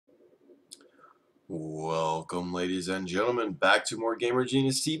Welcome, ladies and gentlemen, back to more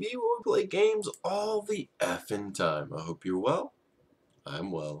GamerGenusTV, where we play games all the effing time. I hope you're well. I'm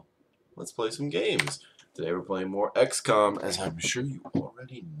well. Let's play some games. Today we're playing more Xcom, as I'm sure you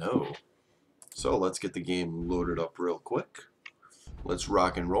already know. So let's get the game loaded up real quick. Let's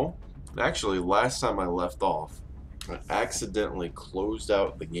rock and roll. Actually, last time I left off, I accidentally closed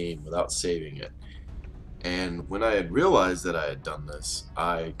out the game without saving it. And when I had realized that I had done this,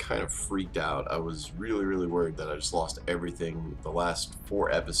 I kind of freaked out. I was really worried that I just lost everything, the last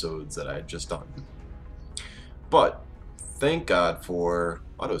 4 episodes that I had just done. But thank God for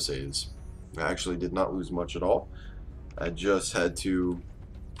autosaves. I actually did not lose much at all. I just had to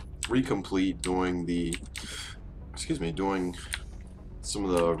recomplete doing doing some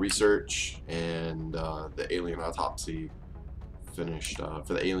of the research and the alien autopsy finished,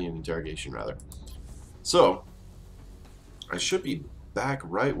 for the alien interrogation rather. So, I should be back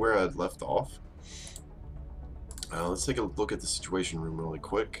right where I'd left off. Let's take a look at the situation room really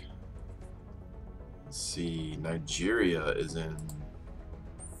quick. Let's see, Nigeria is in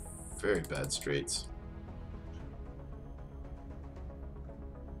very bad straits.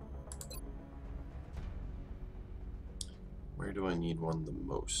 Where do I need one the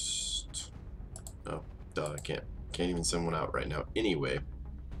most? Oh, duh, I can't even send one out right now anyway.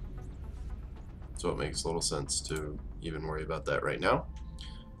 So it makes little sense to even worry about that right now.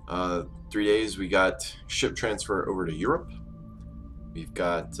 3 days, we got ship transfer over to Europe. We've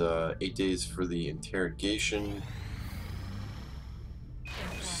got 8 days for the interrogation.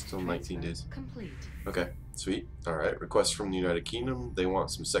 Still 19 days. Complete. Okay, sweet. Alright, request from the United Kingdom. They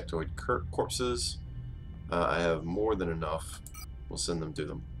want some sectoid corpses. I have more than enough. We'll send them to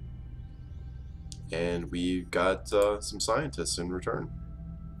them. And we've got some scientists in return.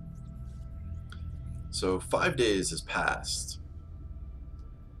 So 5 days has passed.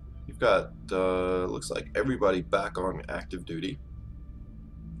 You've got, looks like everybody back on active duty.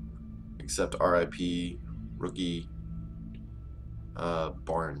 Except RIP, rookie,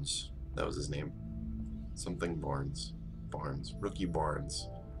 Barnes. That was his name. Something Barnes. Rookie Barnes.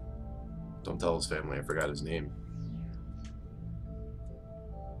 Don't tell his family I forgot his name.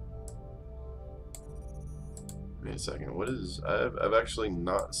 Wait a second, what is... I've actually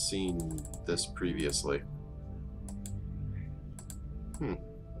not seen this previously. I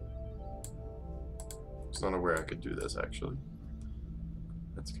was not aware I could do this, actually.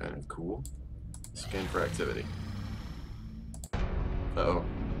 That's kind of cool. Scan for activity. Uh-oh.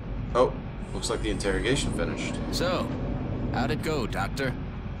 Oh, looks like the interrogation finished. So, how'd it go, Doctor?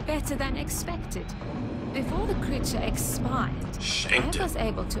 Better than expected. Before the creature expired, Shanked I was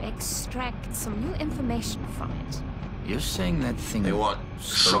able to extract some new information from it. You're saying that thing They want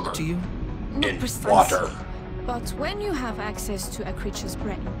spoke sugar to you? Not and precisely, water. but when you have access to a creature's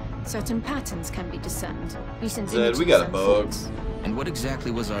brain, certain patterns can be discerned. Recent Zed, images we got a and bug. thoughts. And what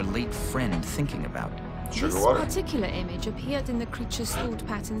exactly was our late friend thinking about? Sugar This water. particular image appeared in the creature's thought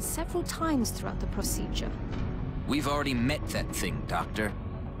patterns several times throughout the procedure. We've already met that thing, Doctor.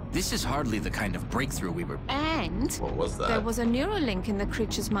 This is hardly the kind of breakthrough we were... And What was that? there was a neural link in the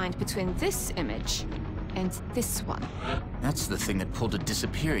creature's mind between this image and this one. That's the thing that pulled a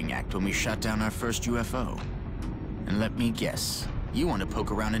disappearing act when we shot down our first UFO. And let me guess, you want to poke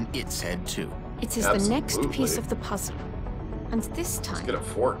around in its head, too. It is the next Absolutely. piece of the puzzle. And this Let's time, get a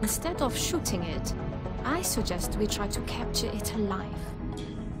fork. instead of shooting it, I suggest we try to capture it alive.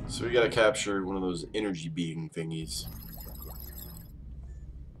 So we gotta capture one of those energy being thingies.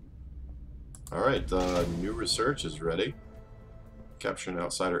 Alright, new research is ready. Capture an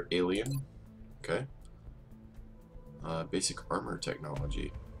outsider alien. Okay. Basic armor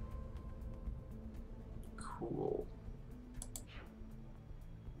technology. Cool.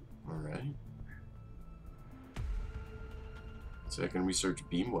 Alright. So I can research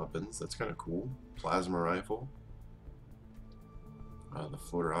beam weapons. That's kind of cool. Plasma rifle. The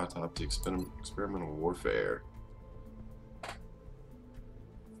floater autopsy, experimental warfare.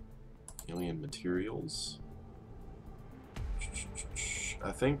 Alien materials.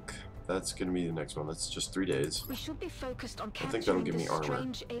 I think that's gonna be the next one. That's just 3 days. We should be focused on I think that'll capturing give me this armor.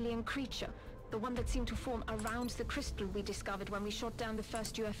 strange alien creature, the one that seemed to form around the crystal we discovered when we shot down the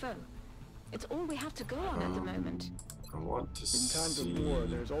first UFO. It's all we have to go on at the moment. I want to In times see. of war,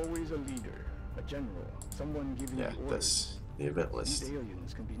 there's always a leader, a general, someone giving Yeah, the orders. this the event These list.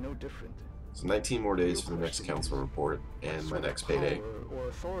 aliens can be no different. So 19 more days for the next council report and my What next sort of payday. power or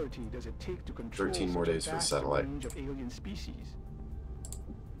authority does it take to control 13 more such a days for the vast satellite. range of alien species?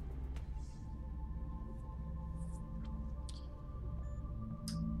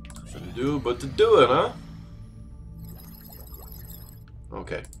 Shouldn't do but to do it, huh?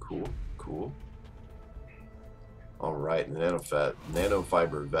 Okay, cool. Alright,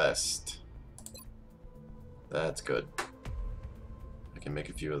 nanofiber vest. That's good. I can make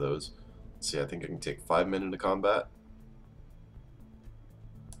a few of those. Let's see, I think I can take 5 minutes of combat.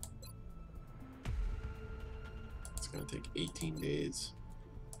 It's gonna take 18 days.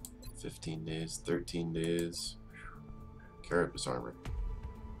 15 days, 13 days. Carapace armor.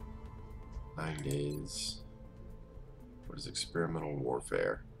 9 days. What is experimental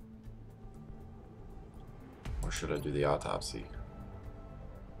warfare? Or should I do the autopsy?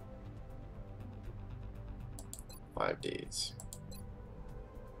 5 days.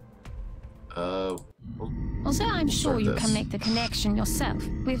 Although I'm sure start you this. can make the connection yourself,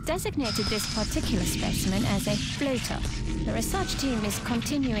 we've designated this particular specimen as a floater. The research team is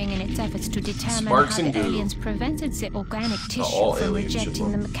continuing in its efforts to determine Sparks how and the goo. aliens prevented the organic tissue all from aliens should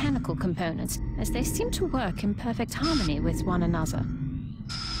rejecting the work. mechanical components, as they seem to work in perfect harmony with one another.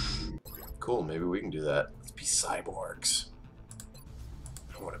 Cool, maybe we can do that. Let's be cyborgs.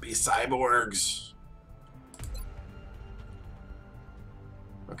 I want to be cyborgs.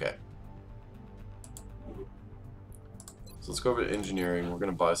 Okay. So let's go over to engineering. We're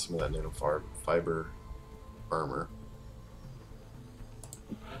going to buy some of that nanofiber armor.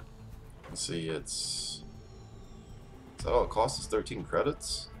 Let's see, is that all it costs us? 13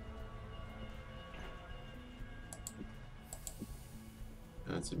 credits?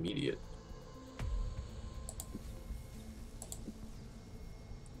 And it's immediate.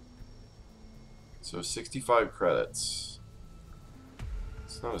 So 65 credits.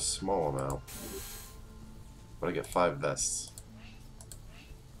 It's not a small amount. But I get 5 vests.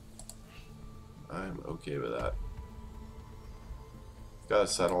 I'm okay with that. Got a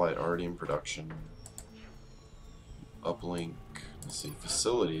satellite already in production. Uplink. Let's see,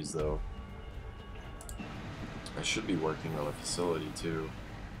 facilities though. I should be working on a facility too.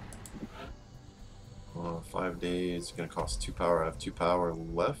 5 days. It's gonna cost 2 power. I have 2 power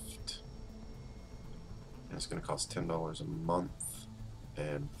left. And it's gonna cost $10 a month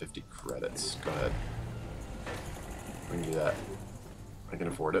and 50 credits. Go ahead. We can do that. I can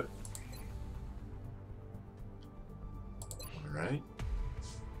afford it. Alright.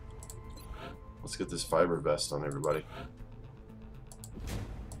 Let's get this fiber vest on everybody.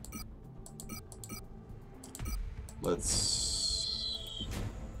 Let's...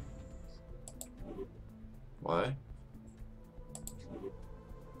 Why?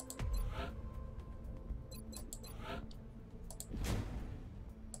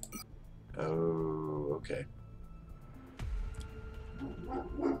 Oh, okay.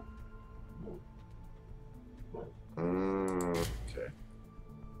 Okay.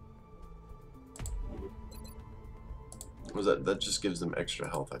 What was that? That just gives them extra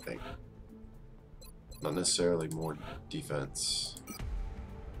health, I think. Not necessarily more defense.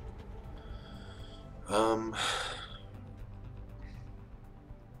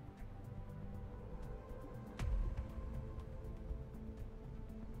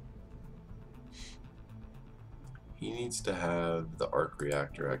 He needs to have the arc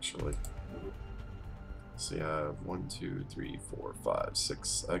reactor, actually. See, I have 1, 2, 3, 4, 5,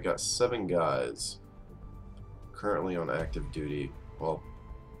 6. I got 7 guys currently on active duty. Well,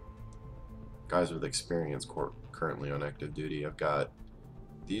 guys with experience currently on active duty. I've got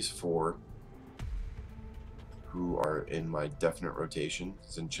these 4 who are in my definite rotation.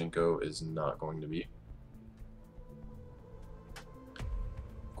 Zinchenko is not going to be.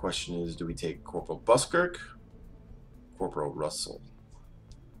 Question is, do we take Corporal Buskirk? Corporal Russell.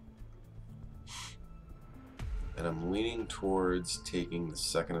 And I'm leaning towards taking the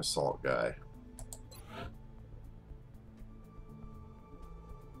second assault guy.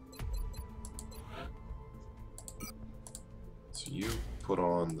 So you put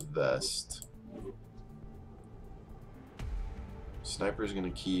on the vest. Sniper's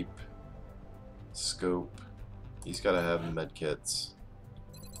gonna keep scope. He's gotta have medkits.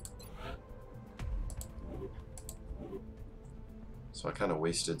 So I kind of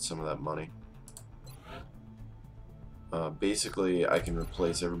wasted some of that money. Basically, I can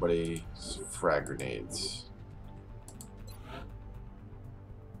replace everybody's frag grenades.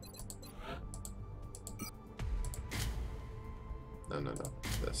 No,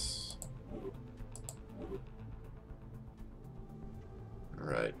 this.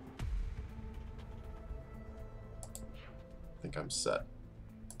 Alright. I think I'm set.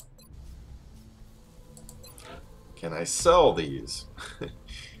 Can I sell these?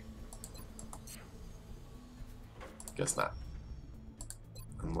 Guess not.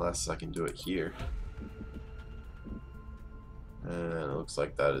 Unless I can do it here. And it looks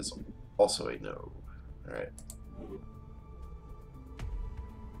like that is also a no. Alright.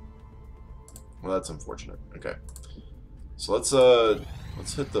 Well, that's unfortunate. Okay. So let's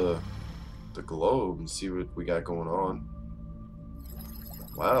hit the globe and see what we got going on.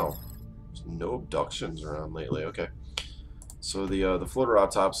 Wow. There's no abductions around lately. Okay. So the floater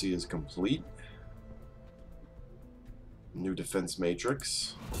autopsy is complete. New defense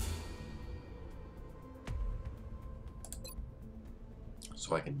matrix.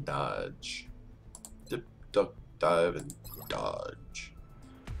 So I can dodge. Dip, duck, dive, and dodge.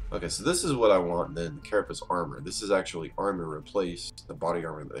 Okay, so this is what I want then, the Carapace armor. This is actually armor replaced the body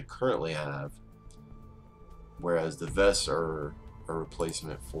armor that they currently have. Whereas the vests are a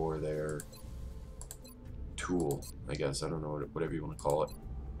replacement for their tool, I guess. I don't know, whatever you want to call it.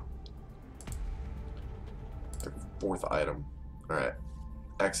 Their fourth item. Alright.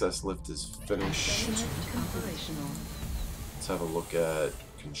 Access lift is finished. Let's have a look at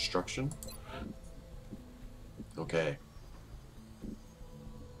construction. Okay.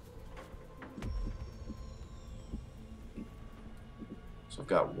 So I've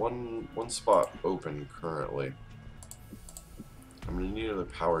got one spot open currently. I'm gonna need another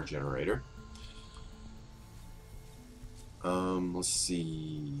power generator. Let's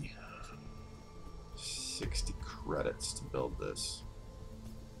see. 60 credits to build this.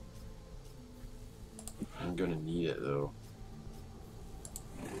 I'm gonna need it though.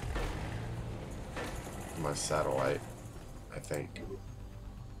 My satellite, I think.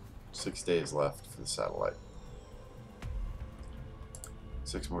 6 days left for the satellite.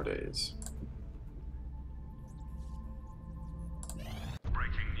 6 more days.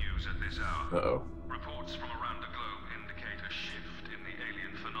 Breaking news at this hour. Uh-oh. Reports from around the globe indicate a shift in the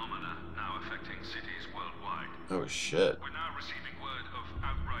alien phenomena now affecting cities worldwide. Oh shit. We're now receiving word of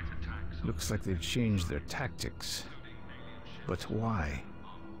outright attacks. Looks like they've changed their tactics. But why?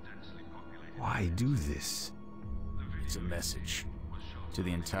 Why do this? It's a message to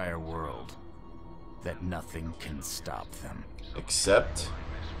the entire world that nothing can stop them. Except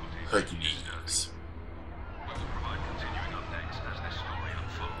Hercules. We will provide continuing updates as this story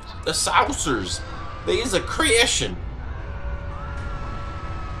unfolds. The Saucers! They is a creation!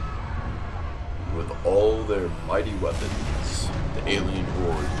 With all their mighty weapons, the alien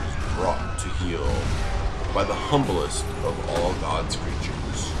horde was brought to heel by the humblest of all God's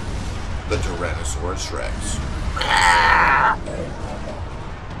creatures, the Tyrannosaurus Rex.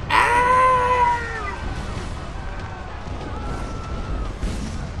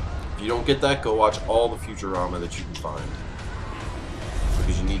 If you don't get that, go watch all the Futurama that you can find.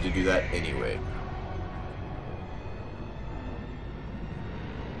 Because you need to do that anyway.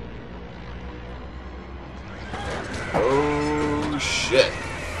 Oh shit.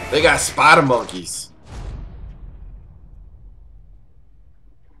 They got spider monkeys.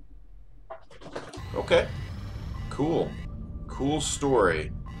 Okay. Cool. Cool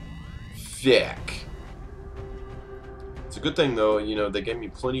story. Thick. It's a good thing though, you know, they gave me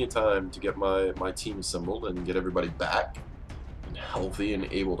plenty of time to get my team assembled and get everybody back and healthy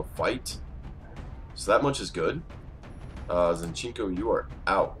and able to fight. So that much is good. Zinchenko, you are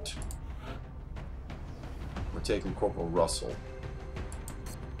out. We're taking Corporal Russell.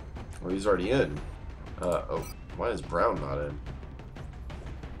 Well, he's already in. Oh, why is Brown not in?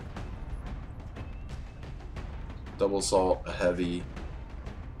 Double assault, a heavy,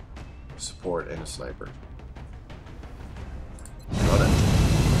 support, and a sniper. Got it.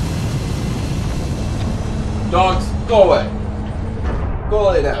 Dogs, go away. Go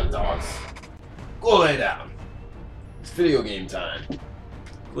lay down, dogs. Go lay down. It's video game time.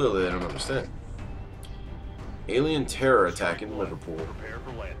 Clearly, they don't understand. Alien terror attack in Liverpool. Prepare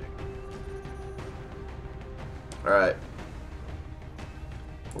for landing. Alright.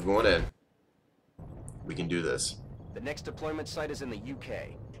 We're going in. We can do this. The next deployment site is in the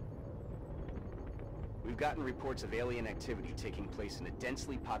UK. We've gotten reports of alien activity taking place in a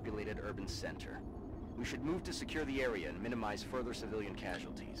densely populated urban center. We should move to secure the area and minimize further civilian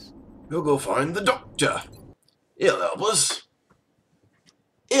casualties. We'll go find the doctor. He'll help us.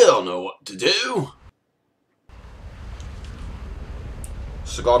 He'll know what to do.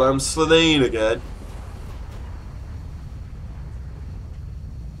 So goddamn Slovene again.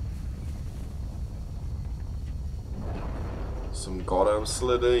 Some goddamn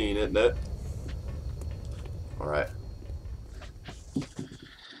Slovene, isn't it? Alright.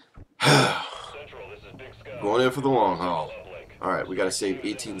 Going in for the long haul. Alright, we gotta save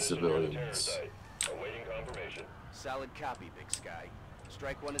 18 civilians. Solid copy, Big Sky.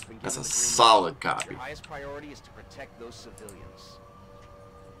 Strike One has been That's a given the green solid light. copy. Your highest priority is to protect those civilians.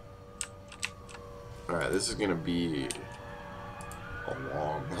 Alright, this is gonna be a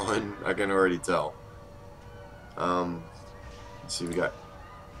long one. I can already tell. Let's see, we got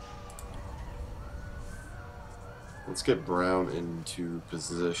Let's get Brown into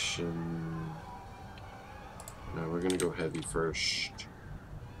position. No, we're gonna go heavy first.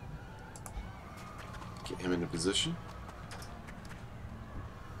 Get him into position.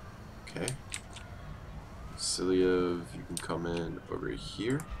 Okay. Vasiliev, you can come in over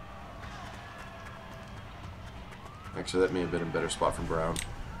here. Actually, that may have been a better spot for Brown.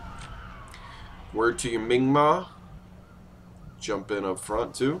 Word to your Mingma. Jump in up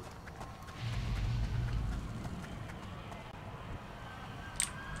front, too.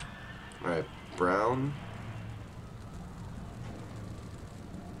 Alright, Brown.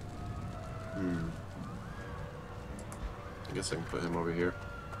 I guess I can put him over here.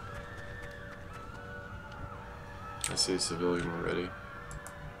 I see a civilian already.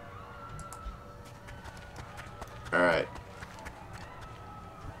 Alright.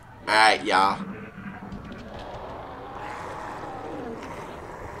 Alright, y'all.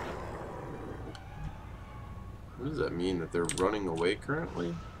 What does that mean? That they're running away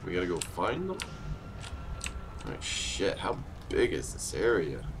currently? We gotta go find them? Oh shit, how big is this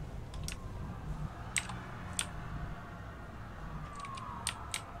area?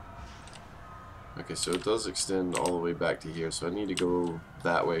 Okay, so it does extend all the way back to here, so I need to go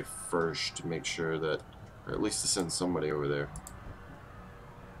that way first to make sure that, or at least to send somebody over there.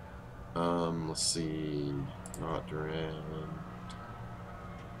 Let's see, not Durant.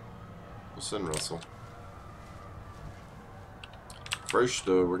 We'll send Russell. First,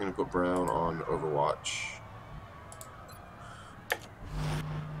 though, we're gonna put Brown on Overwatch.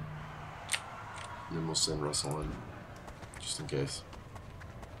 And then we'll send Russell in, just in case.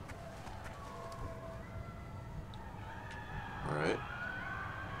 Alright.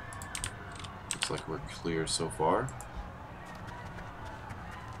 Looks like we're clear so far.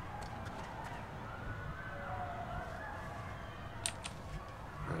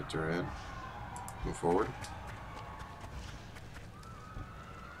 Alright, Durant. Move forward.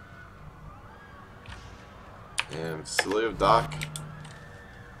 And Vasiliev, Doc.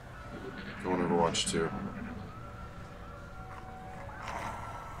 Going Overwatch 2.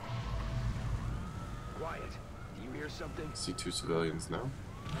 Quiet. Do you hear something? See 2 civilians now.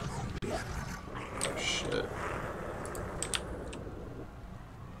 Oh shit.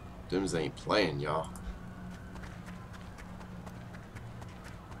 Dims ain't playing, y'all.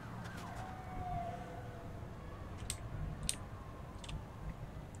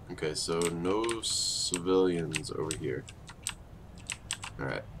 Okay, so no civilians over here.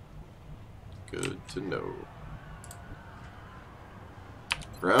 Alright. Good to know.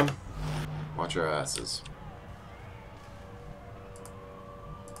 Brown, watch our asses.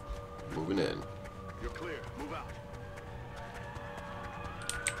 Moving in. You're clear. Move out.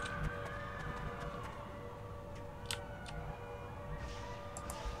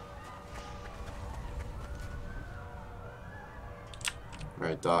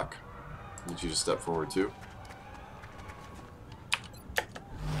 Alright, Doc. Need you to step forward too.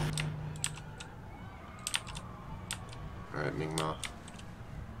 Alright, Mingma.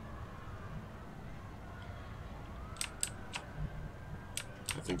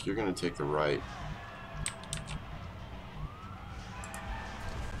 I think you're gonna take the right.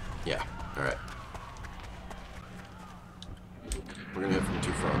 Yeah, alright. We're gonna hit from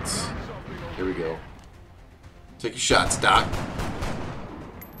 2 fronts. Here we go. Take your shots, Doc.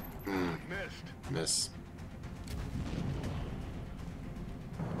 Miss.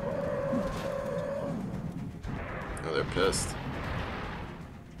 Oh, they're pissed.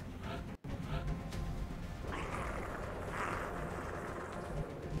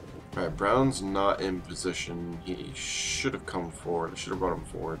 Alright, Brown's not in position. He should have come forward. I should have brought him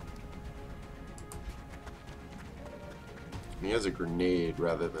forward. And he has a grenade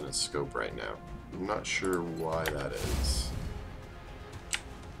rather than a scope right now. I'm not sure why that is.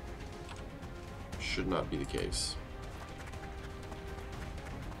 Should not be the case.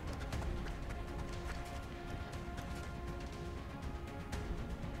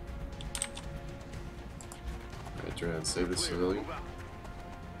 Alright, Duran, save the civilian.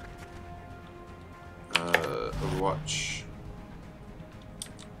 Overwatch.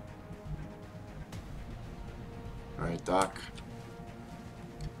 Alright, Doc.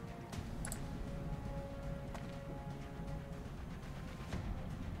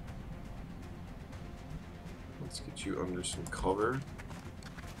 Let's get you under some cover.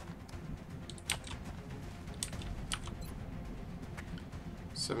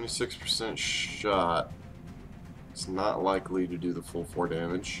 %, shot. It's not likely to do the full 4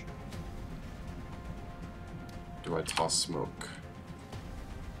 damage. Do I toss smoke?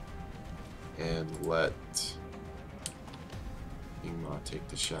 And let Ingma take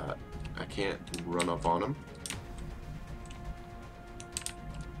the shot. I can't run up on him.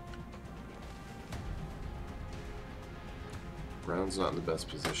 Brown's not in the best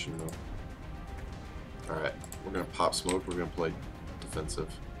position though. Alright, we're gonna pop smoke, we're gonna play defensive.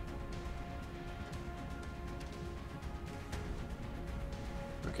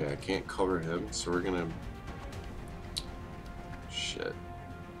 Okay, I can't cover him, so we're gonna... Shit.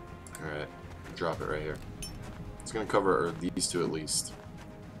 Alright, drop it right here. It's gonna cover these two at least.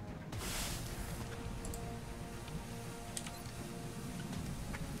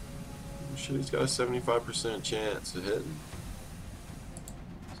 Shit, he's got a 75% chance of hitting.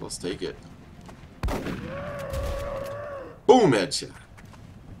 So let's take it. Boom, headshot.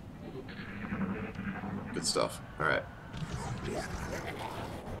 Good stuff. Alright.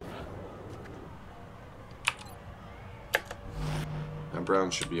 Now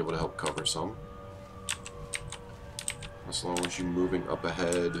Brown should be able to help cover some. As long as you're moving up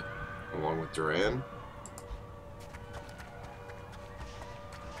ahead along with Duran.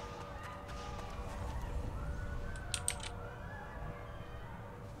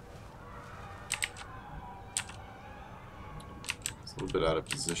 It's a little bit out of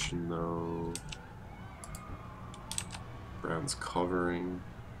position though. Brown's covering.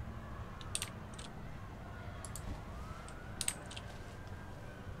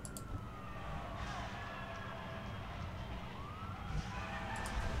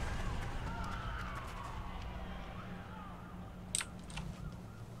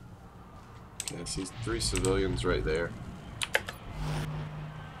 Okay, I see 3 civilians right there.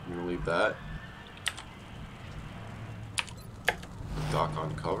 I'm gonna leave that. Doc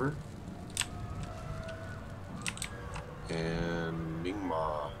on cover. And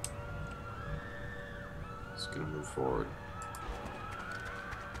Mingma is gonna move forward.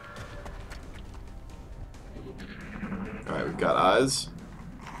 Alright, we've got eyes.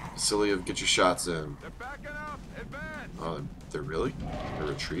 Vasiliev, get your shots in. They're backing up. Advance. Oh, they're really? They're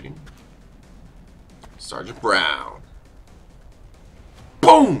retreating. Sergeant Brown.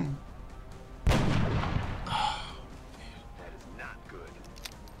 Boom! That is not good.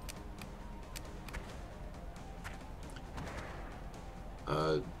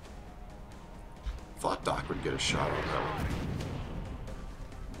 Thought Doc would get a shot on that one.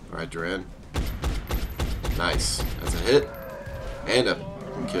 Alright, Duran. Nice. That's a hit. And a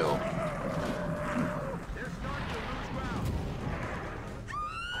kill.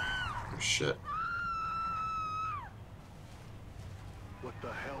 Oh, shit. What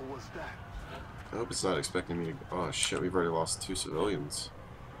the hell was that? I hope it's not expecting me to... Oh, shit. We've already lost 2 civilians.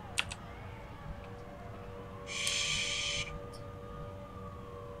 Shit.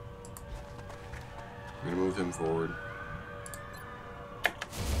 I'm gonna move him forward.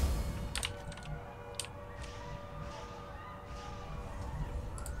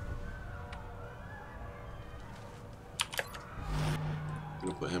 I'm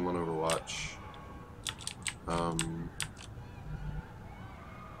gonna put him on Overwatch.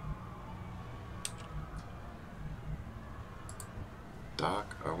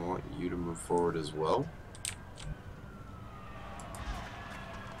 Doc, I want you to move forward as well.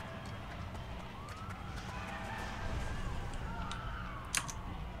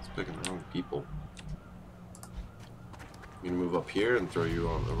 It's picking the wrong people. I'm gonna move up here and throw you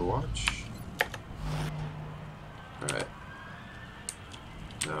on Overwatch. Alright.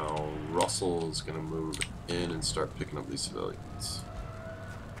 Now, Russell is gonna move in and start picking up these civilians.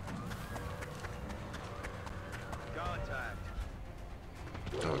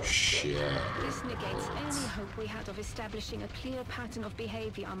 Oh shit. This negates any hope we had of establishing a clear pattern of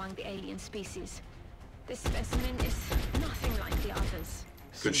behavior among the alien species. This specimen is nothing like the others.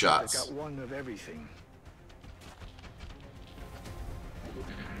 Good shots. Got one of everything.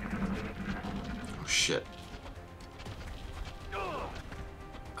 Oh shit.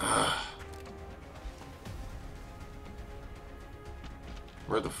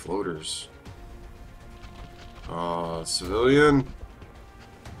 Where are the floaters? Civilian.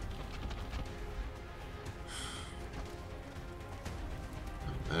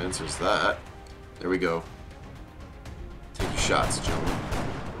 That answers that. There we go. Take your shots, gentlemen.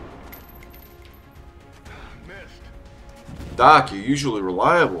 Missed. Doc, you're usually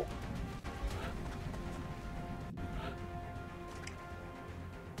reliable.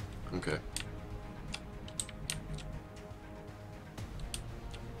 Okay.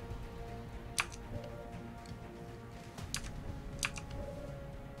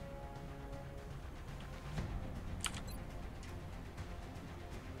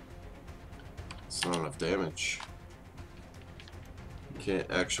 It's not enough damage. You can't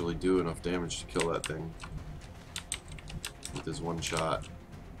actually do enough damage to kill that thing with his one shot.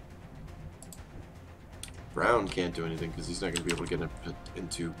 Brown can't do anything because he's not going to be able to get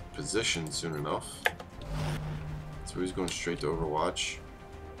into position soon enough. So he's going straight to Overwatch.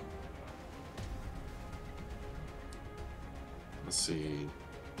 Let's see.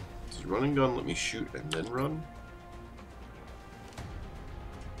 Does running gun let me shoot and then run?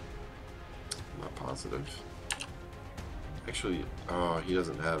 I'm not positive. Actually, oh, he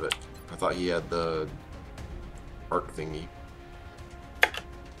doesn't have it. I thought he had the arc thingy.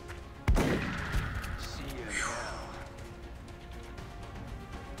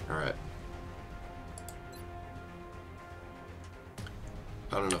 Alright.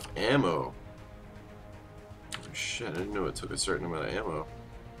 Not enough ammo. Oh, shit, I didn't know it took a certain amount of ammo.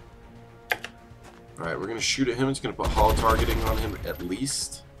 Alright, we're gonna shoot at him. It's gonna put holo targeting on him at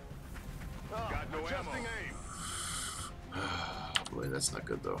least. Got no ammo. Boy, that's not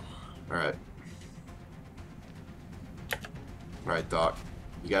good though. Alright. Alright, Doc.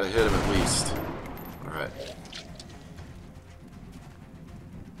 You gotta hit him at least. Alright.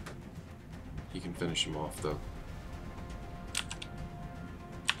 He can finish him off though.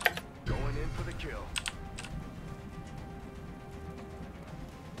 Going in for the kill.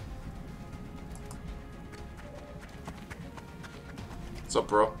 What's up,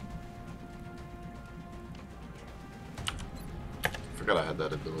 bro? Forgot I had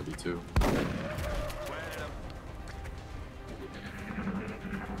that ability too.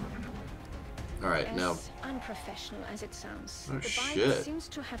 Alright, now. As unprofessional as it sounds, Oh, the bite shit. seems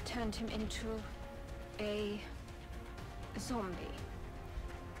to have turned him into a zombie.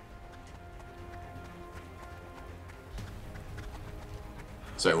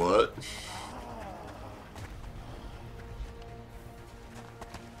 Say what?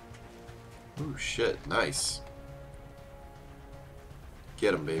 Oh shit, nice.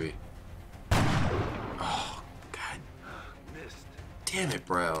 Get him, baby. Oh, god Missed. damn it,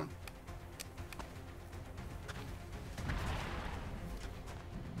 Brown.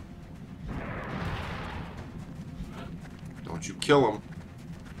 Don't you kill him.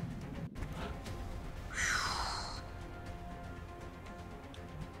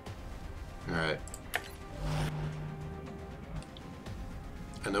 Alright.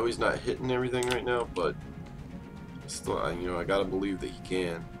 I know he's not hitting everything right now, but still, you know, I gotta believe that he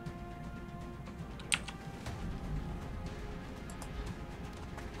can.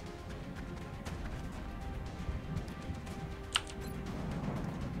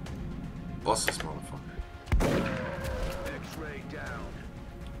 Bust this motherfucker. X-ray down.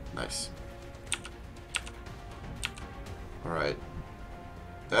 Nice. Alright.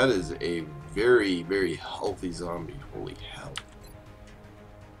 That is a very, very healthy zombie. Holy hell.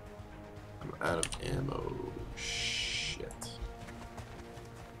 I'm out of ammo. Shit.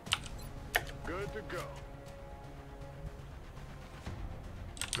 Good to go.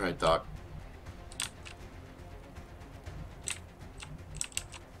 Alright, Doc.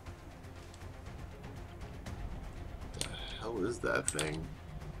 The hell is that thing?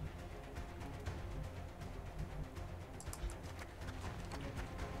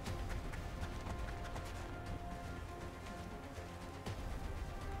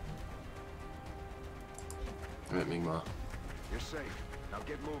 Alright, Mingma. You're safe. Now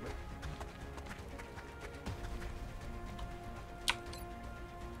get moving.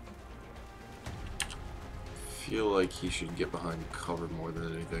 Feel like he should get behind cover more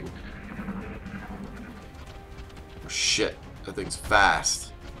than anything. Oh shit, that thing's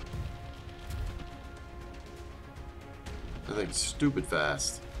fast. That thing's stupid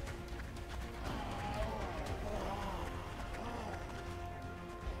fast.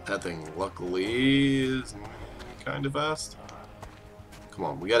 That thing luckily is kind of fast. Come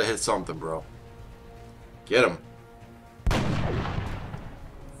on, we gotta hit something, bro. Get him.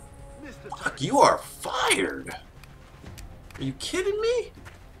 Fuck, you are fired. Are you kidding me?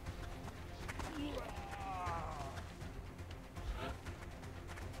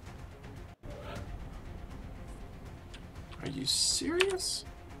 Are you serious?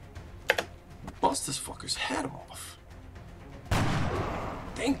 Bust this fucker's head off.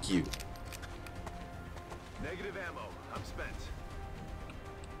 Thank you. Negative ammo. I'm spent.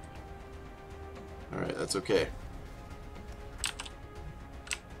 Alright, that's okay.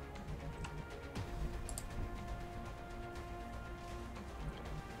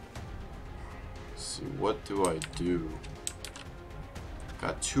 Let's see, what do I do?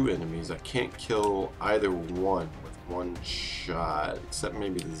 Got two enemies. I can't kill either one with one shot, except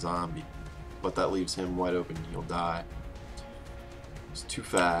maybe the zombie. But that leaves him wide open. He'll die. It's too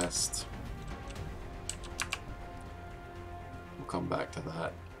fast. We'll come back to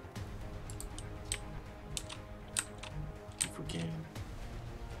that if we can.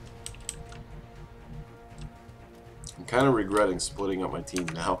 I'm kind of regretting splitting up my team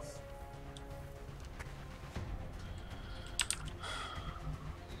now.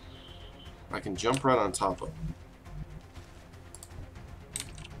 can jump right on top of him.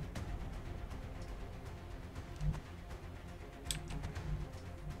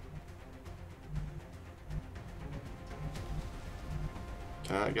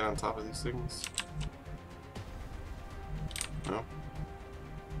 Can I get on top of these things? No?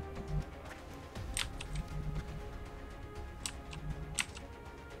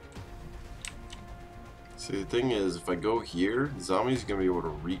 See, the thing is, if I go here, the zombie's gonna be able to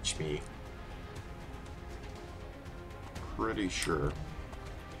reach me. Pretty sure.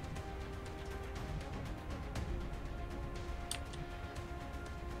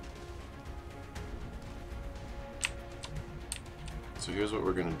 So here's what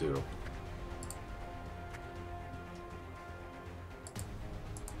we're gonna do.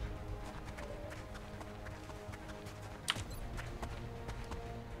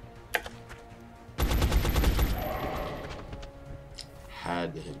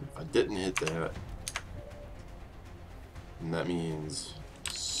 Had to hit him. If I didn't hit that, and that means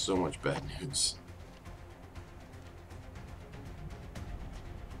so much bad news.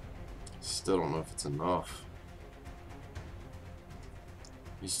 Still don't know if it's enough.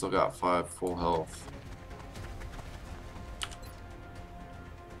 He's still got 5 full health.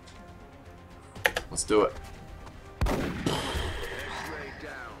 Let's do it. That's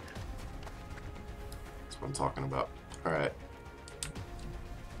what I'm talking about. Alright.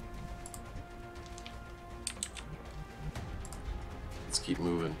 Let's keep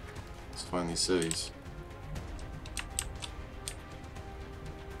moving. Let's find these cities.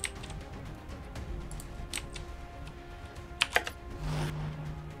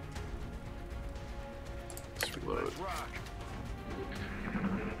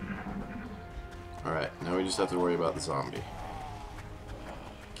 Alright, now we just have to worry about the zombie.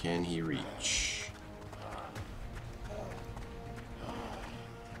 Can he reach?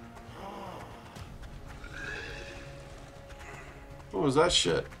 What was that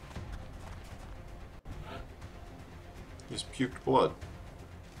shit? Just puked blood.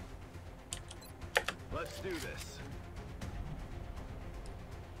 Let's do this.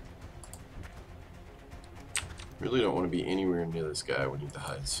 Really don't want to be anywhere near this guy when he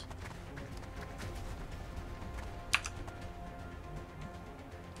dies.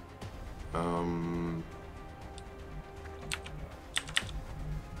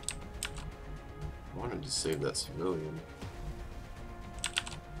 I wanted to save that civilian.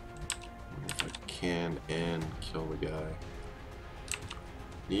 If I can and kill the guy.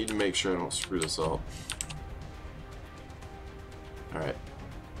 Need to make sure I don't screw this up. Alright.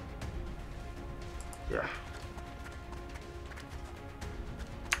 Yeah.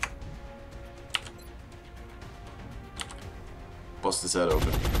 Bust his head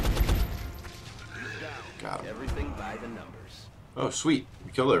open. Got him. Everything by the numbers. Oh, sweet.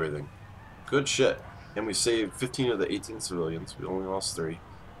 We killed everything. Good shit. And we saved 15 of the 18 civilians. We only lost 3.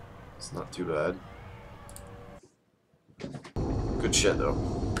 It's not too bad. Good shit, though.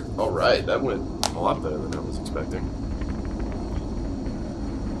 Alright, that went a lot better than I was expecting.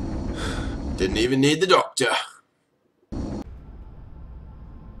 Didn't even need the doctor.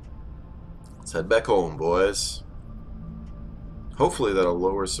 Let's head back home, boys. Hopefully that'll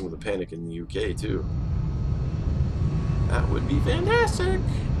lower some of the panic in the UK, too. That would be fantastic.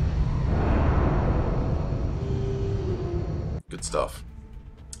 Good stuff.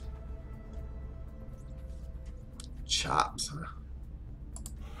 Chops, huh?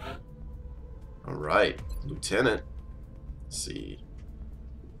 Alright, Lieutenant. Let's see.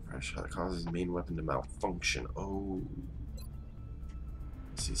 Crash shot causes main weapon to malfunction. Oh.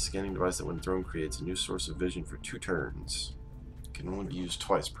 Let's see. Scanning device that when thrown creates a new source of vision for 2 turns. Can only be used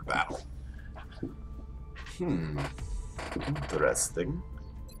twice per battle. Interesting.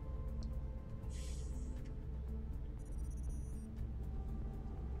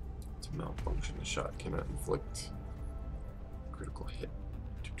 To malfunction, the shot cannot inflict critical hit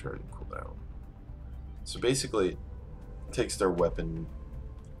to turn cooldown. So basically, it takes their weapon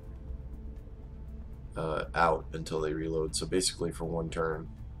out until they reload. So basically, for 1 turn.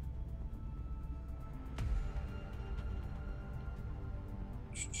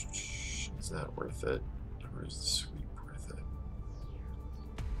 Is that worth it? Or is the sweep worth it?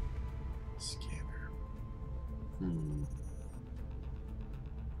 Scanner.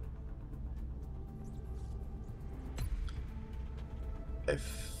 I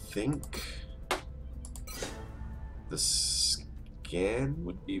think the scan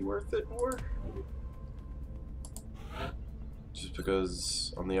would be worth it more. Just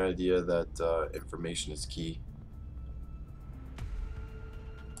because on the idea that information is key.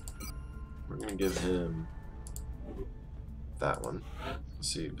 We're gonna give him that one.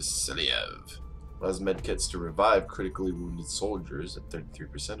 Let's see, Vasiliev allows medkits to revive critically wounded soldiers at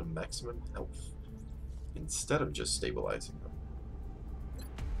 33% of maximum health, instead of just stabilizing them.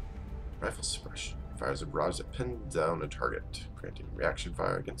 Rifle suppression. Fires a barrage that pins down a target, granting reaction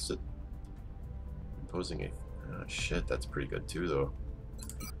fire against it. Imposing a... shit, that's pretty good too, though.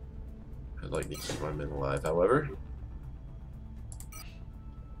 I'd like to keep my men alive, however.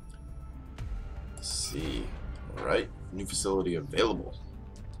 Let's see. Alright, new facility available.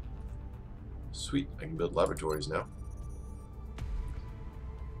 Sweet, I can build laboratories now.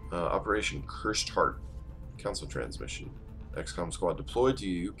 Operation Cursed Heart. Council transmission. Xcom squad deployed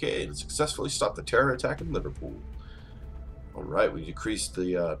to UK and successfully stopped the terror attack in Liverpool. Alright, we decreased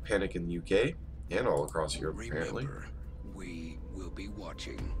the panic in the UK and all across Europe, apparently. We will be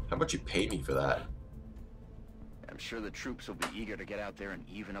watching. How much you pay me for that? I'm sure the troops will be eager to get out there and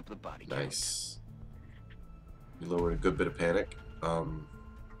even up the body count. Nice. We lowered a good bit of panic.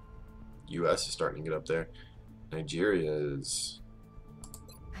 US is starting to get up there. Nigeria is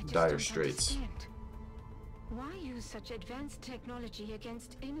dire straits. Why use such advanced technology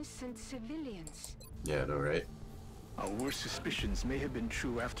against innocent civilians? Yeah, I know, right? Our worst suspicions may have been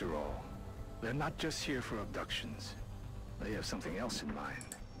true after all. They're not just here for abductions. They have something else in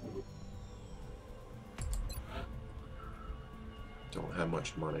mind. Don't have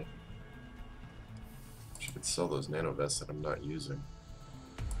much money. Should sell those nanovests that I'm not using.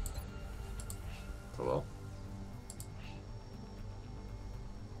 Oh well.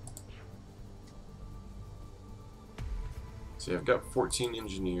 See, I've got 14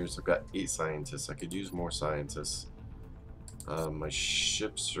 engineers, I've got 8 scientists. I could use more scientists. My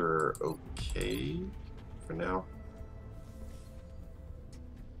ships are okay for now.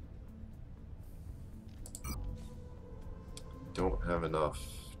 Don't have enough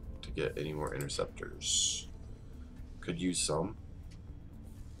to get any more interceptors. Could use some.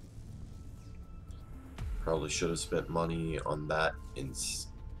 Probably should have spent money on that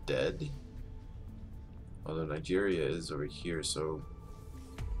instead. Although Nigeria is over here, so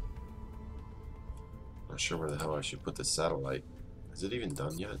not sure where the hell I should put the satellite. Is it even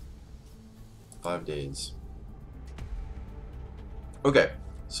done yet? 5 days. Okay,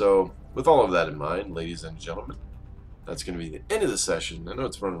 so with all of that in mind, ladies and gentlemen, that's going to be the end of the session. I know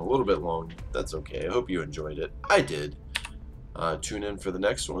it's running a little bit long. That's okay. I hope you enjoyed it. I did. Tune in for the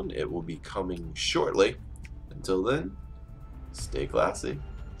next one. It will be coming shortly. Until then, stay classy.